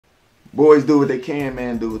Boys do what they can,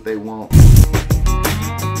 man do what they want.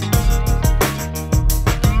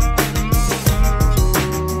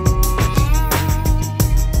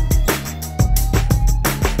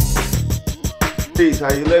 Peace,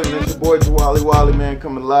 how you living? It's your boy Wali, man,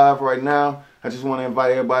 coming live right now. I just want to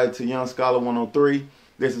invite everybody to Young Scholar 103.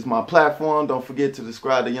 This is my platform. Don't forget to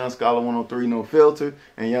subscribe to Young Scholar 103 No Filter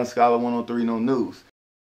and Young Scholar 103 No News.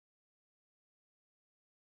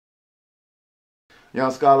 Young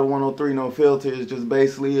Scholar 103 No Filter is just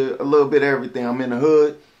basically a little bit of everything. I'm in the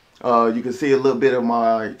hood. You can see a little bit of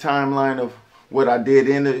my timeline of what I did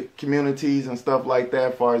in the communities and stuff like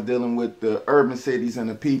that, as far as dealing with the urban cities and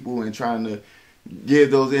the people and trying to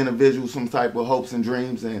give those individuals some type of hopes and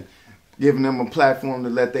dreams and giving them a platform to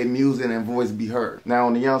let their music and voice be heard. Now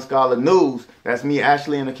on the Young Scholar News, that's me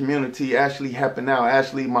actually in the community, actually helping out,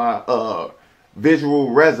 actually my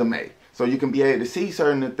visual resume. So you can be able to see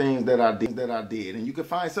certain of the things that I did. And you can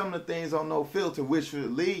find some of the things on No Filter which will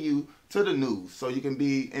lead you to the news. So you can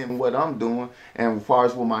be in what I'm doing and as far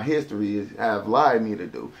as what my history is, have allowed me to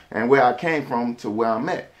do. And where I came from to where I'm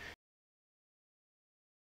at.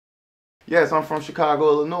 Yes, I'm from Chicago,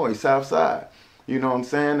 Illinois, South Side. You know what I'm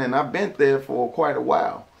saying? And I've been there for quite a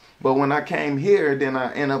while. But when I came here, then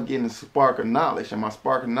I ended up getting a spark of knowledge. And my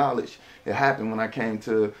spark of knowledge, it happened when I came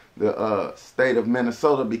to the state of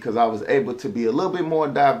Minnesota, because I was able to be a little bit more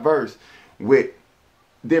diverse with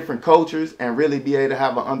different cultures and really be able to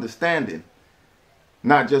have an understanding.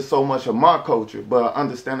 Not just so much of my culture, but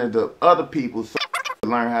understanding the other people, so to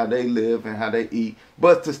learn how they live and how they eat,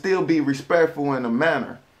 but to still be respectful in a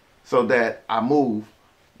manner so that I move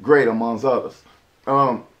great amongst others.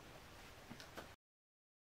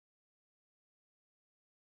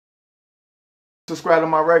 Subscribe to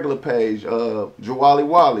my regular page, Wali,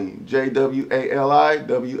 Jwali.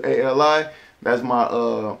 That's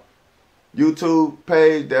my YouTube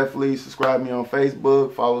page. Definitely subscribe me on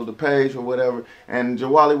Facebook, follow the page or whatever. And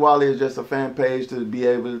Wali is just a fan page to be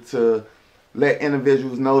able to let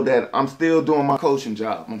individuals know that I'm still doing my coaching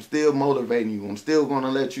job. I'm still motivating you. I'm still going to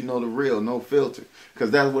let you know the real, no filter,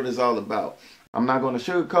 because that's what it's all about. I'm not going to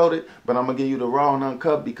sugarcoat it, but I'm going to give you the raw and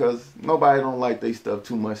uncut, because nobody don't like their stuff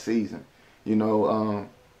too much seasoned. You know,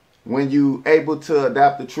 when you able to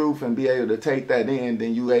adapt the truth and be able to take that in,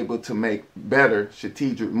 then you able to make better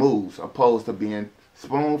strategic moves opposed to being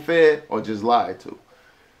spoon-fed or just lied to.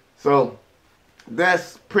 So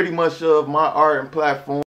that's pretty much of my art and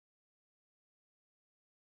platform.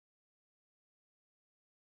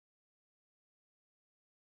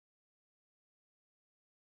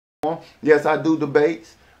 Yes, I do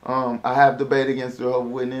debates. I have debated against the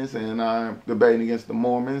Jehovah's Witnesses, and I'm debating against the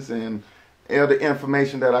Mormons, and other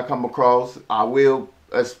information that I come across, I will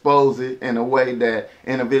expose it in a way that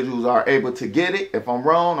individuals are able to get it. If I'm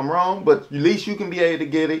wrong, I'm wrong, but at least you can be able to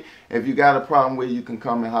get it. If you got a problem with it, you can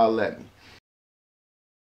come and holler at me.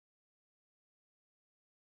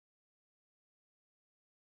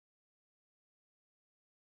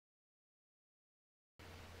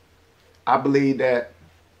 I believe that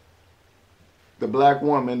the black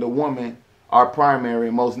woman, the woman, are primary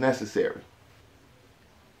and most necessary.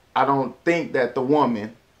 I don't think that the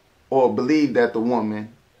woman, or believe that the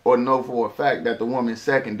woman, or know for a fact that the woman is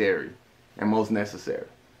secondary and most necessary.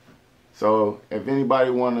 So if anybody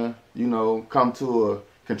want to, you know, come to a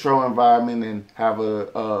control environment and have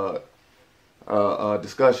a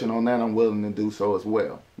discussion on that, I'm willing to do so as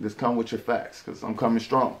well. Just come with your facts, because I'm coming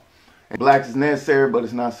strong. And black is necessary, but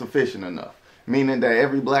it's not sufficient enough. Meaning that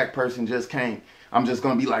every black person just can't, I'm just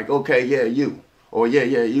going to be like, okay, yeah, you. Or yeah,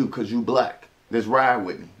 you, because you black. Just ride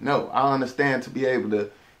with me. No, I understand to be able to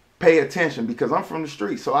pay attention, because I'm from the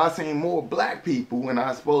street. So I seen more black people when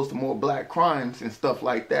I exposed to more black crimes and stuff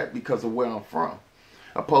like that because of where I'm from.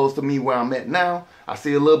 Opposed to me where I'm at now, I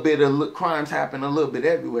see a little bit of crimes happen a little bit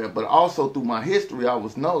everywhere. But also through my history, I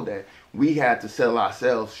was know that we had to sell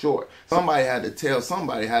ourselves short. Somebody had to tell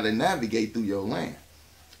somebody how to navigate through your land.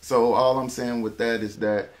 So all I'm saying with that is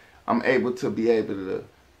that I'm able to be able to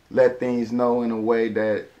let things know in a way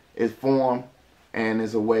that is formed and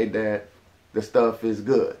is a way that the stuff is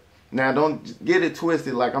good. Now don't get it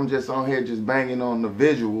twisted like I'm just on here just banging on the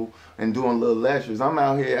visual and doing little lectures. I'm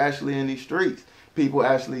out here actually in these streets. People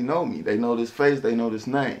actually know me. They know this face, they know this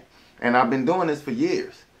name. And I've been doing this for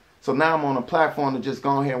years. So now I'm on a platform to just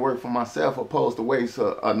go ahead and work for myself, opposed to wait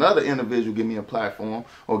so another individual give me a platform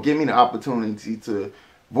or give me the opportunity to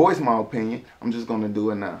voice my opinion. I'm just going to do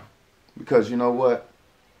it now. Because you know what?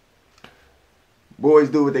 Boys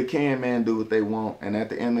do what they can, man do what they want. And at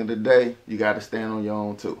the end of the day, you got to stand on your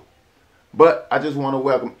own too. But I just want to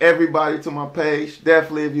welcome everybody to my page.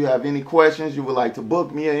 Definitely, if you have any questions, you would like to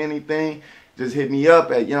book me or anything, just hit me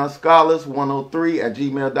up at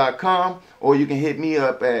youngscholars103@gmail.com, or you can hit me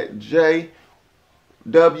up at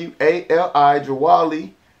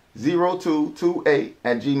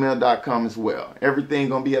jwali0228@gmail.com as well. Everything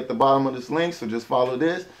gonna be at the bottom of this link, so just follow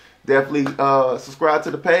this. Definitely subscribe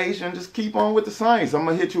to the page and just keep on with the science. I'm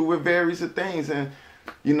gonna hit you with various things, and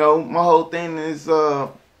you know, my whole thing is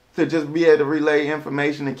to just be able to relay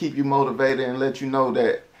information and keep you motivated and let you know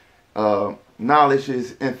that knowledge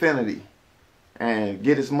is infinity, and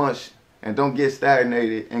get as much, and don't get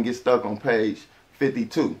stagnated and get stuck on page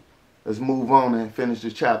 52. Let's move on and finish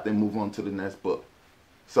this chapter and move on to the next book.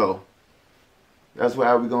 So that's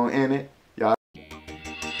how we're going to end it.